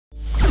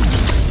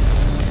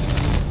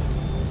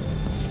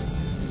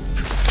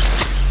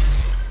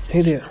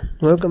Hey there,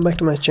 welcome back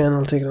to my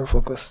channel Techno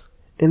Focus.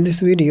 In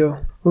this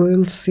video, we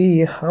will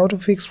see how to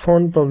fix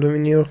font problem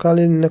in your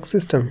Kali Linux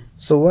system.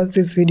 So watch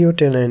this video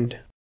till end.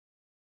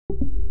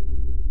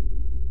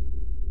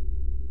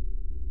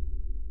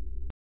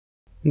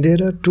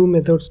 There are two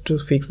methods to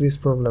fix this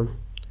problem.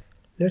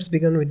 Let's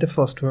begin with the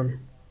first one.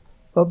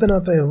 Open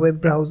up a web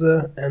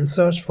browser and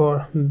search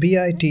for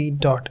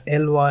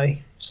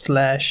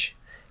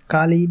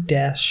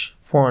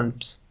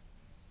bit.ly/kali-fonts.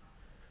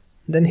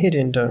 Then hit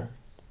enter.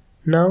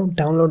 Now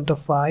download the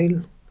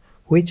file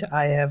which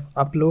I have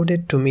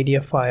uploaded to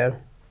Mediafire.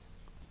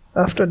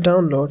 After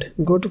download,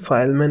 go to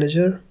File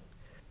Manager,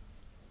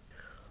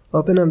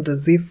 open up the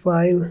zip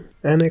file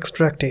and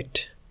extract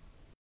it.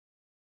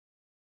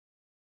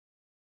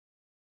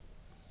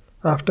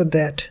 After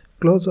that,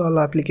 close all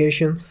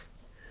applications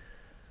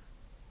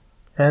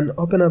and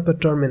open up a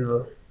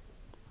terminal.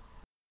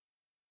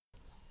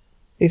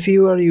 If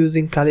you are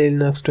using Kali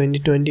Linux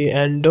 2020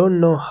 and don't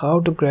know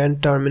how to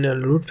grant terminal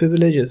root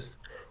privileges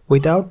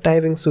without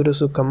typing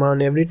sudo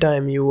command every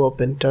time you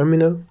open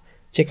terminal,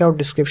 check out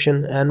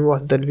description and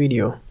watch that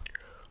video.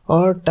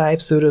 Or type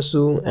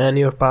sudo and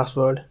your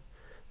password,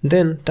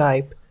 then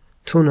type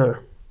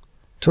tuner.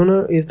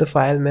 Tuner is the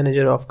file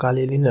manager of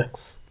Kali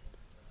Linux.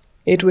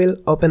 It will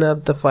open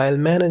up the file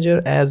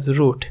manager as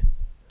root.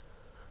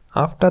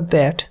 After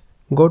that,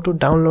 go to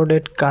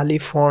downloaded Kali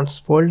fonts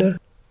folder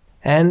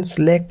and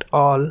select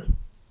all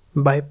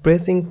by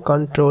pressing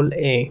Ctrl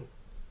A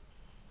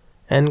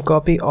and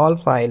copy all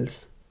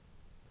files.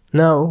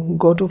 Now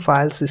go to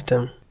File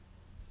System,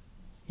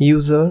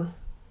 User,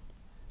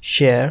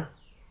 Share,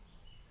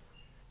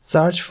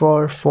 search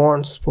for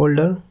Fonts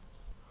folder,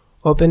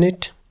 open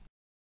it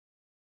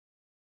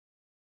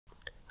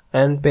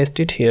and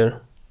paste it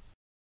here.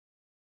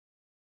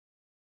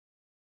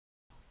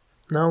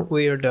 Now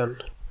we are done.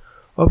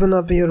 Open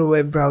up your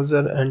web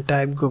browser and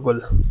type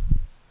Google.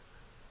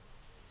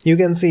 You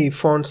can see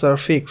fonts are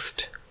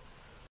fixed.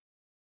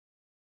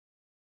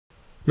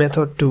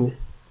 Method 2.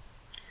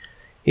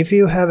 If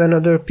you have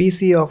another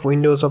PC of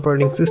Windows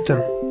operating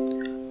system,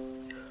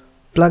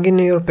 plug in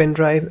your pen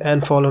drive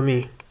and follow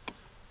me.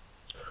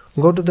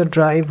 Go to the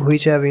drive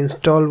which have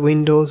installed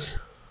Windows.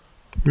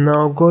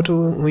 Now go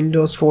to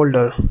Windows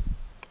folder.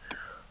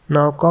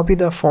 Now copy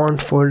the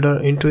font folder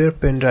into your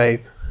pen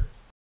drive.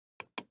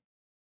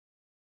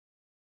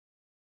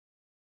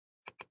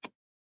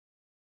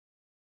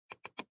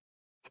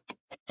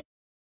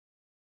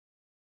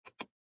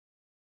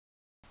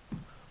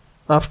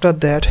 After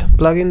that,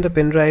 plug in the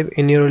pen drive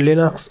in your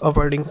Linux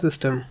operating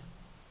system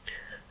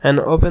and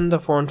open the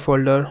font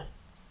folder.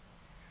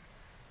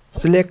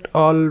 Select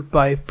all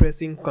by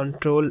pressing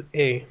Ctrl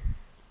A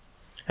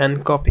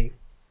and copy.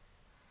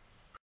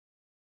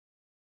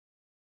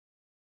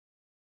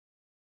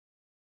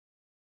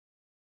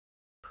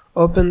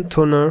 Open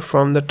Tuner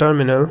from the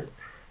terminal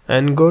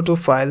and go to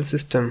File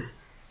System.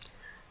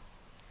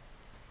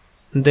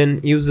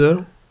 Then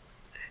User,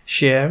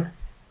 Share,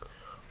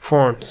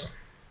 Fonts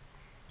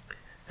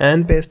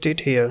and paste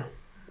it here.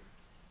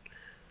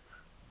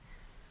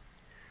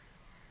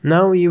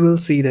 Now you will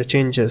see the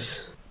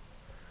changes.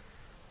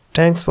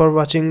 Thanks for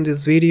watching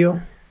this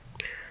video.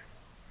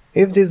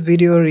 If this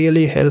video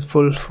really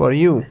helpful for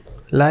you,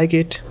 like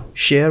it,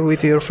 share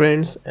with your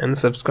friends and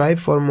subscribe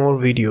for more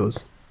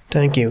videos.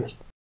 Thank you.